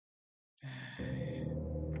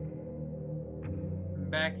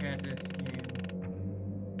back at this game.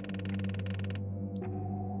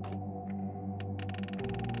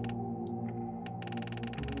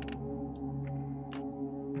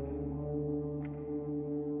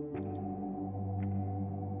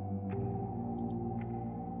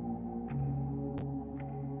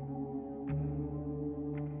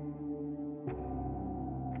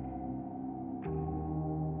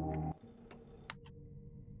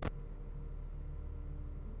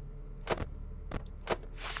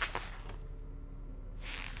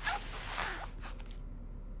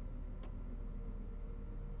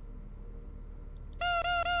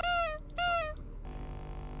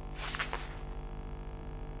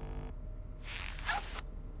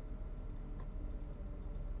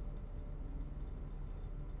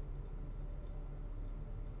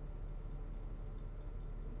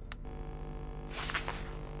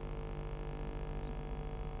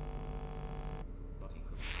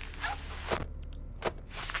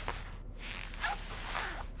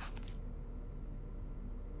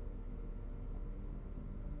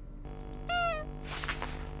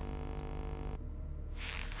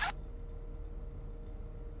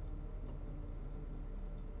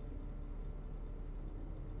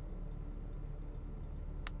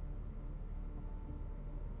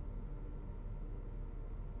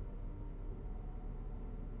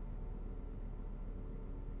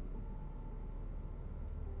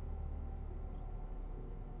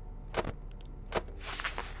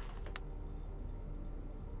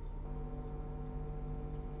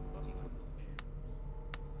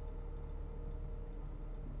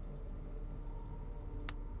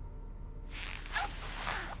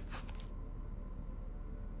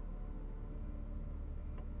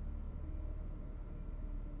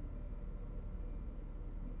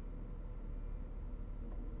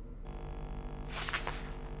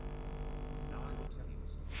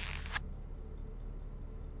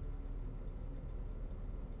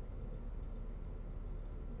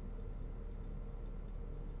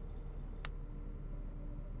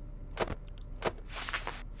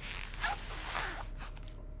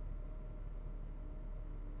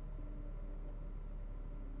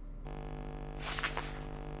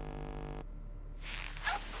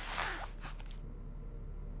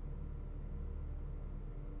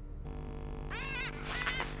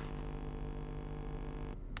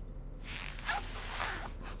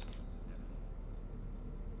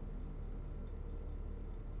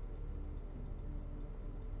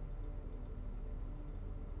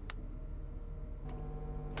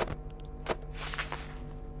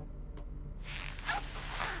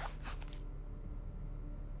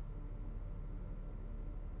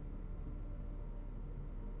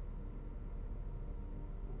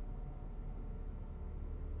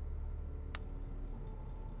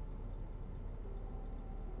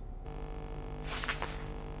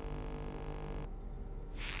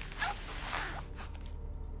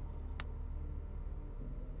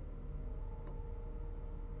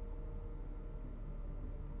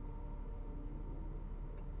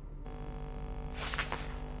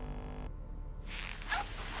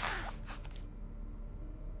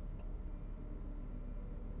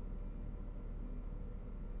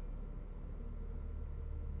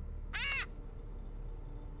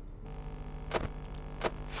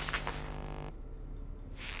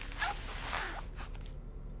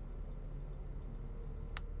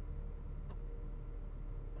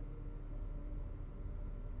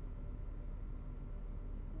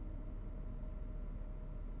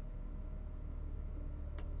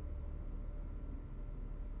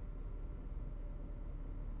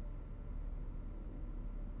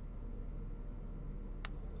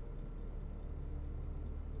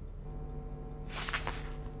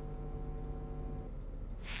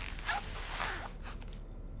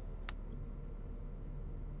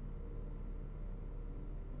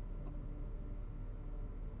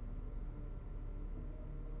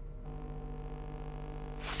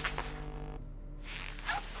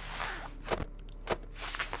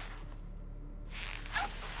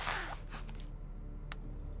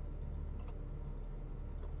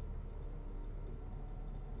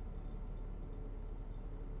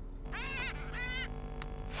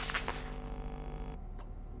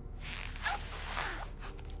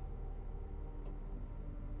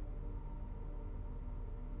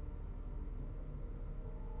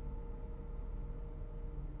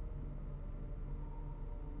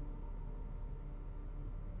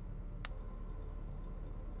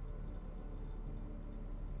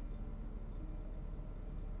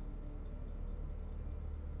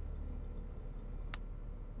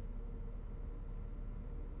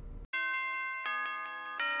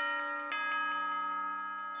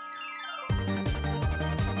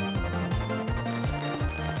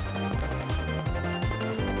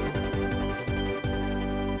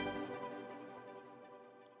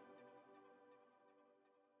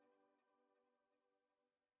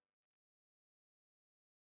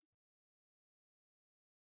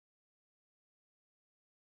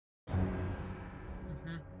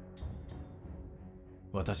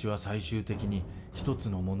 私は最終的に一つ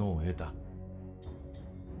のものを得た。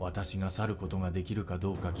私が去ることができるか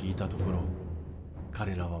どうか聞いたところ、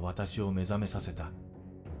彼らは私を目覚めさせた。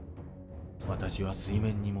私は水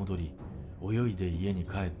面に戻り、泳いで家に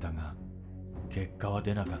帰ったが、結果は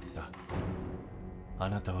出なかった。あ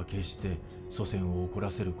なたは決して祖先を怒ら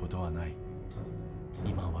せることはない。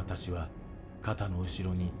今私は肩の後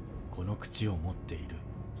ろにこの口を持っている。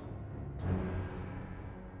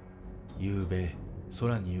夕べ、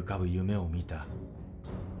空に浮かぶ夢を見た。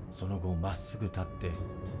その後まっすぐ立って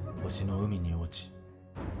星の海に落ち、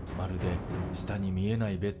まるで下に見えな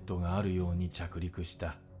いベッドがあるように着陸し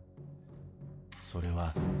た。それ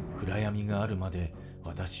は暗闇があるまで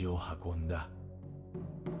私を運んだ。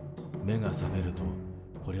目が覚めると、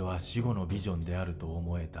これは死後のビジョンであると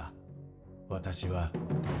思えた。私は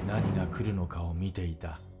何が来るのかを見てい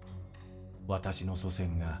た。私の祖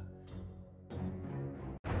先が。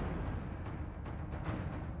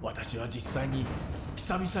私は実際に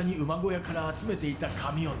久々に馬小屋から集めていた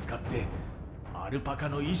紙を使ってアルパカ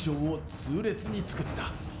の衣装を痛烈に作った。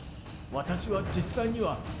私は実際に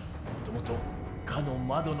はもともとかの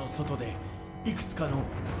窓の外でいくつかの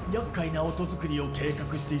厄介な音作りを計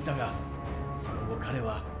画していたが、その後彼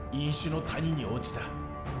は飲酒の谷に落ちた。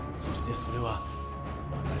そしてそれは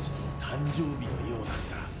私の誕生日のようだっ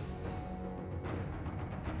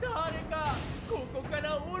た。誰かここか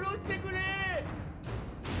ら降ろしてくれ。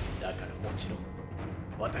だからもちろん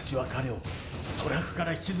私は彼をトラックか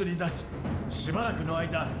ら引きずり出し、しばらくの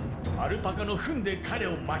間アルパカの糞で彼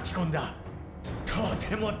を巻き込んだ。と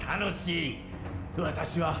ても楽しい。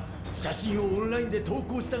私は写真をオンラインで投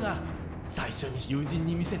稿したが、最初に友人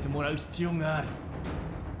に見せてもらう必要がある。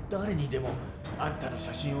誰にでもあんたの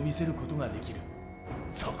写真を見せることができる。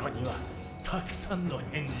そこにはたくさんの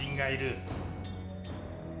変人がいる。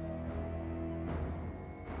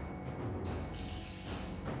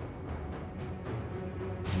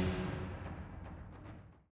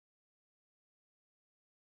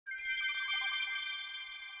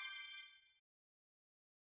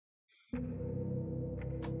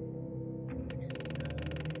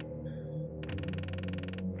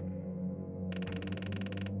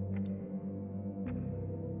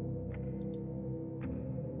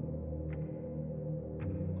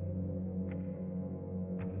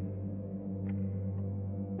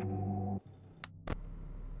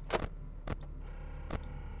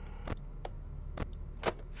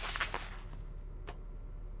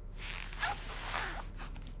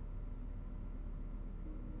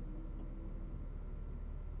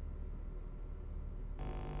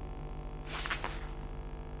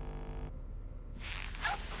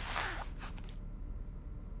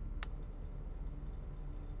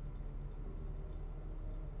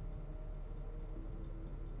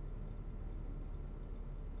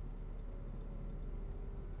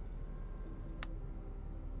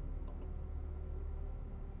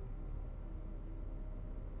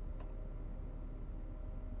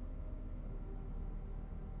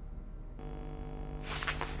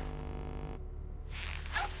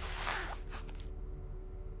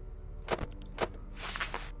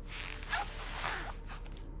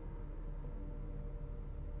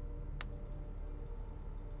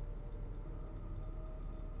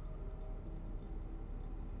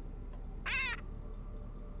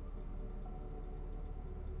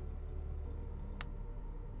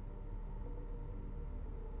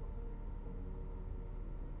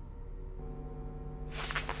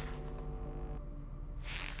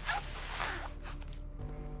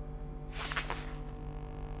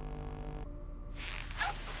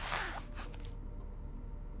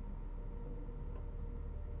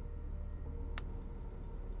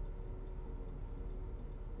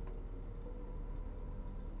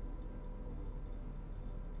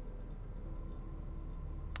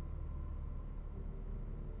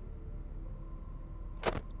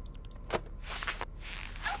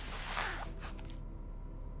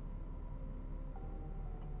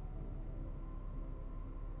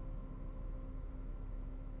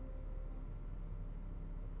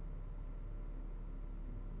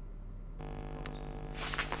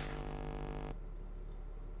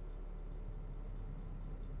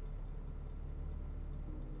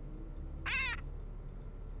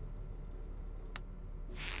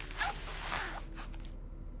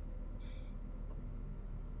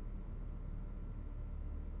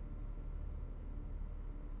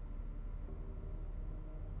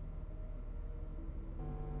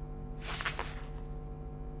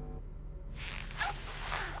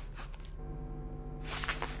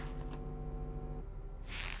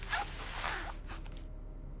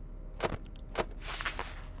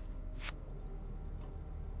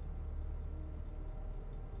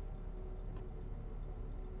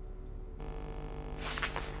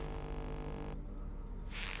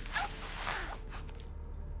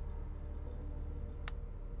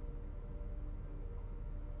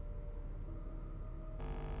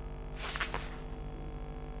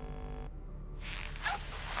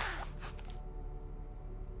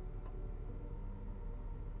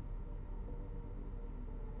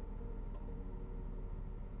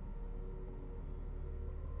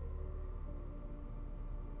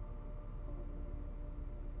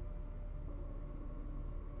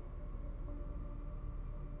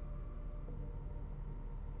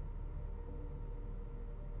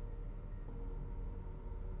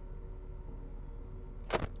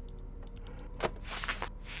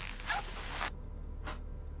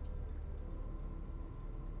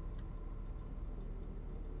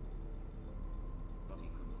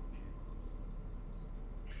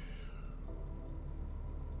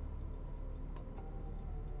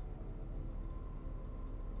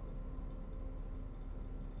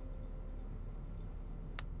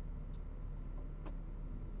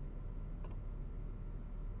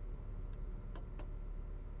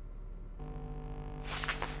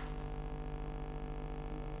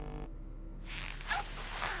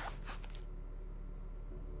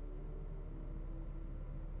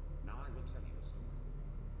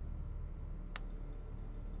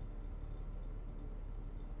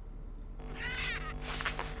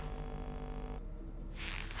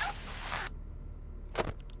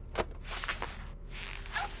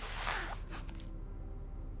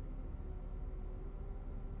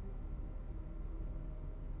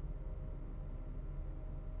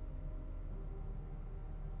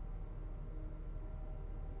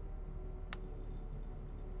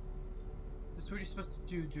So what you're supposed to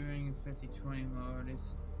do during 50-20 mode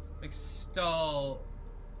is like stall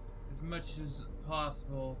as much as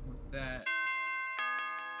possible with that.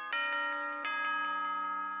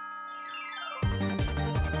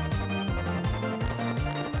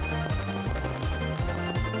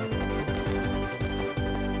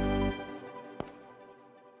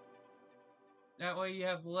 That way you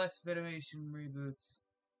have less Venimation reboots.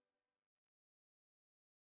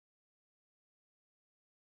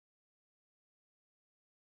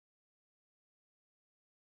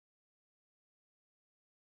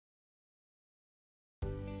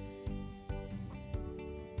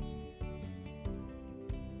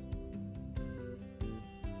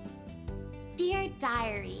 Dear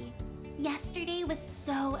Diary, yesterday was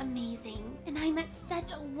so amazing, and I met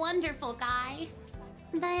such a wonderful guy.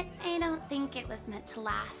 But I don't think it was meant to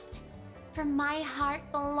last. For my heart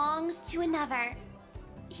belongs to another.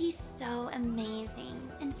 He's so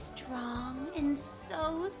amazing and strong and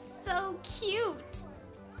so cute.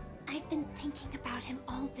 I've been thinking about him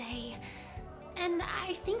all day, and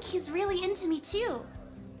I think he's really into me too.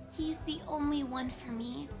 He's the only one for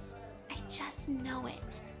me. I just know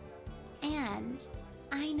it. And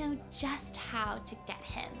I know just how to get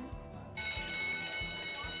him.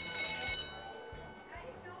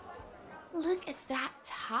 Look at that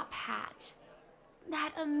top hat.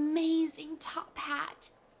 That amazing top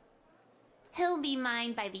hat. He'll be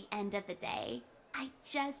mine by the end of the day. I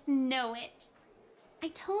just know it. I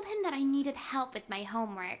told him that I needed help with my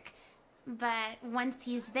homework, but once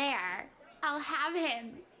he's there, I'll have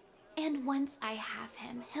him. And once I have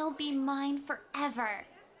him, he'll be mine forever.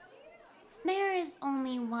 There is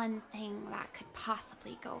only one thing that could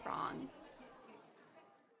possibly go wrong.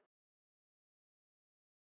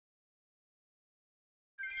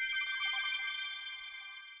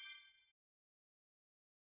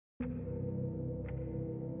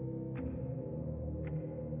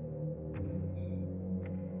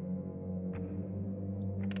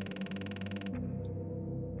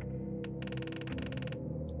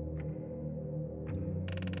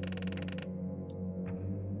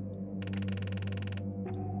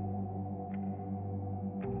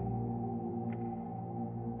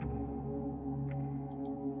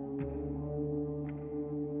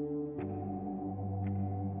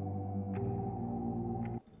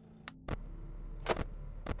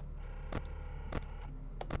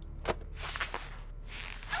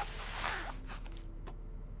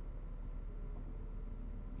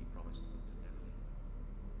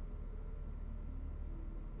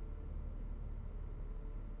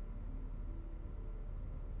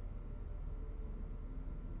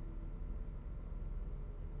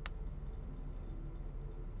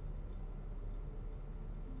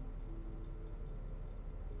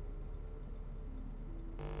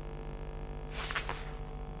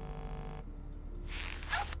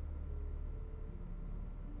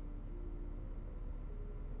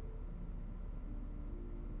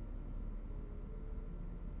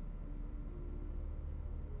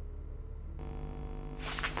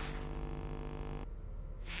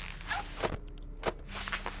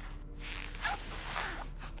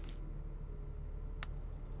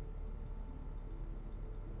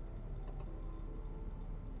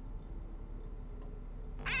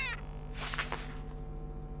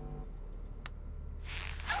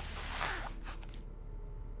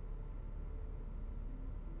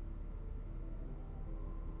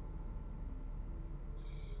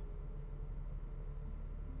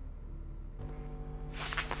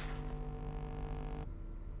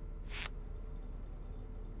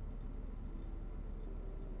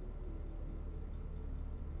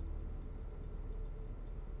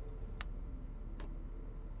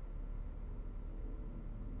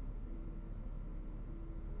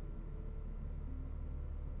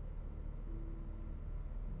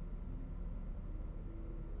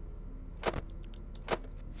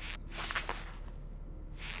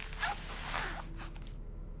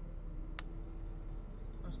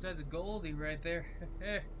 That's a Goldie right there.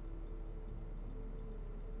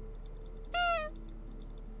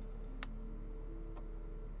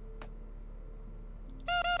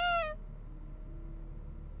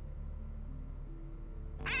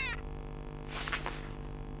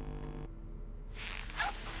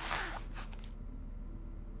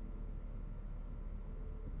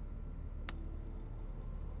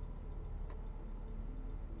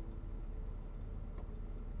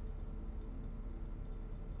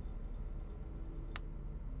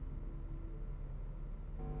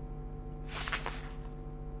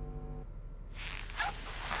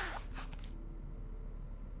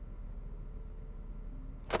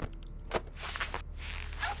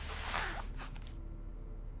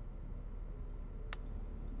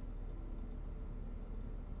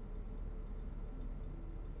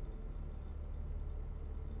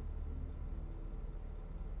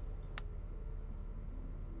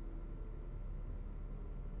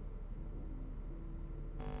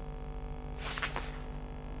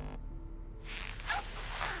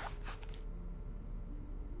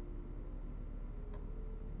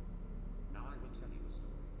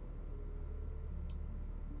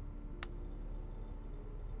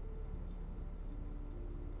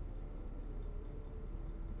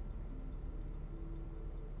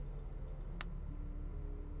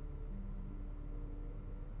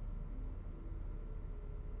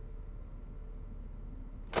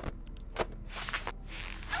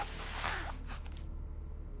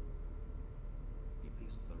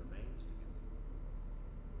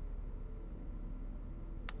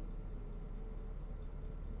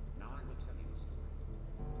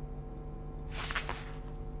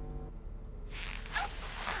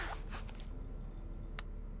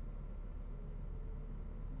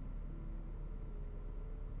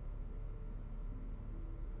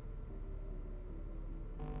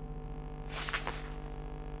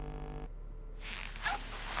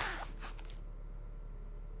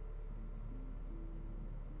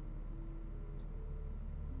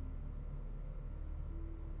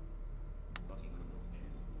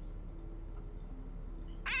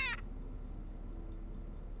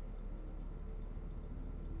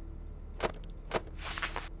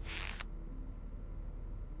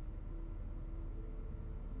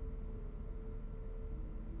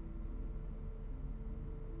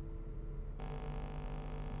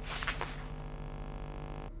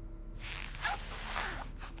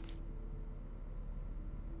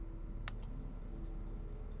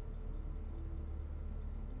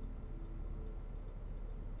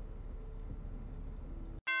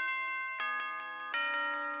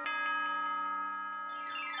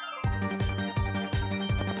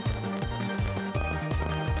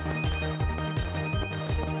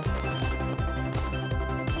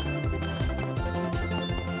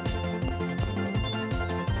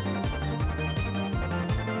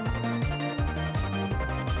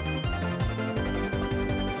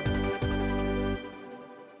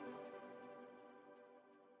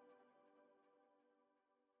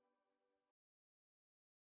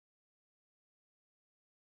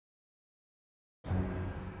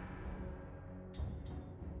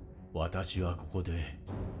 私はここで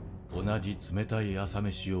同じ冷たい朝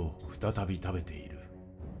飯を再び食べている。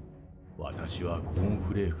私はコーン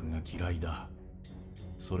フレークが嫌いだ。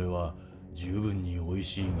それは十分に美味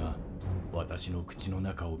しいが、私の口の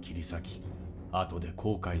中を切り裂き、後で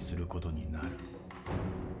後悔することになる。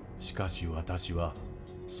しかし私は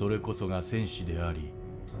それこそが戦士であり、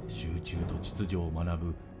集中と秩序を学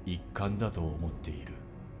ぶ一環だと思っている。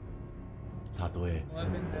たとえお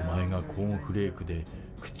前がコーンフレークで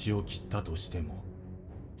口を切ったとしても、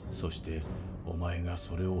そしてお前が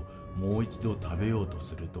それをもう一度食べようと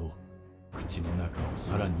すると、口の中を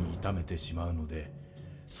さらに痛めてしまうので、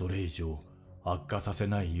それ以上悪化させ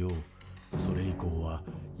ないよう、それ以降は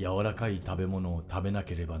柔らかい食べ物を食べな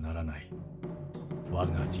ければならない。我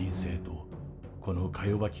が人生とこのか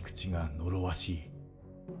よばき口が呪わしい。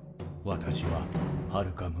私はは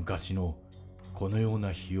るか昔のこのよう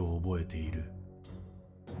な日を覚えている。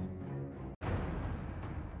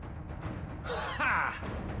はあ、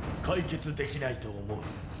解決できないと思う。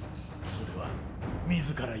それは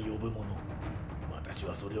自ら呼ぶもの。私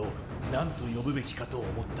はそれを何と呼ぶべきかと思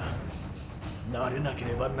った。なれなけ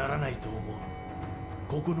ればならないと思う。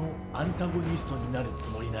ここのアンタゴニストになるつ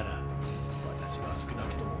もりなら、私は少な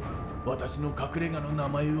くとも私の隠れ家の名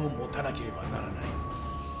前を持たなければならない。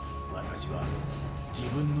私は自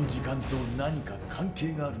分の時間と何か関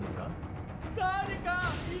係があるのか？誰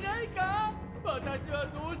かいないか？私は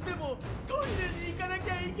どうしてもトイレに行かなき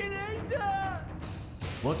ゃいけないんだ。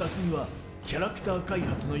私にはキャラクター開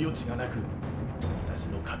発の余地がなく、私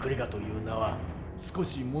の隠れ家という名は少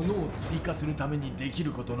し物を追加するためにでき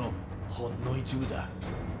ることのほんの一部だ。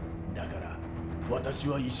だから私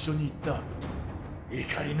は一緒に行った。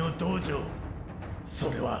怒りの道場。そ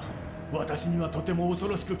れは私にはとても恐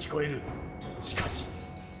ろしく聞こえる。しかし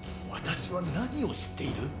私は何を知ってい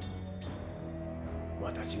る？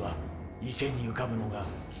私は池に浮かぶのが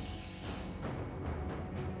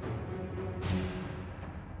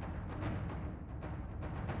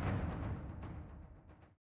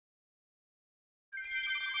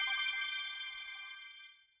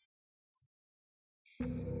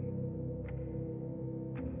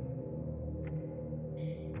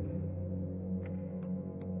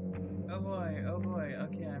Oh boy,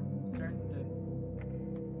 okay, I'm starting to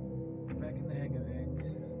get back in the hang of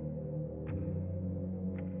things.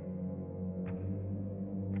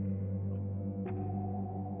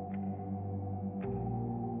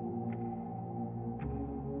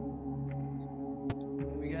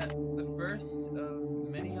 We got the first of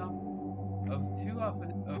many the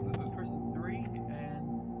first of three, and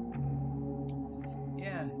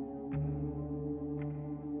yeah.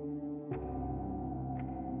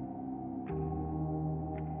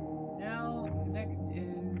 Now, next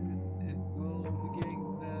we'll be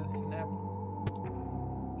getting the FNAF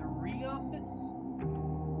 3 office.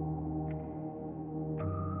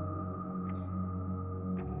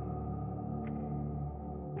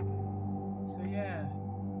 So yeah.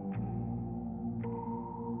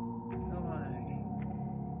 Oh my.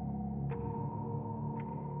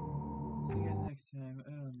 See you guys next time.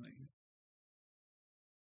 Oh my.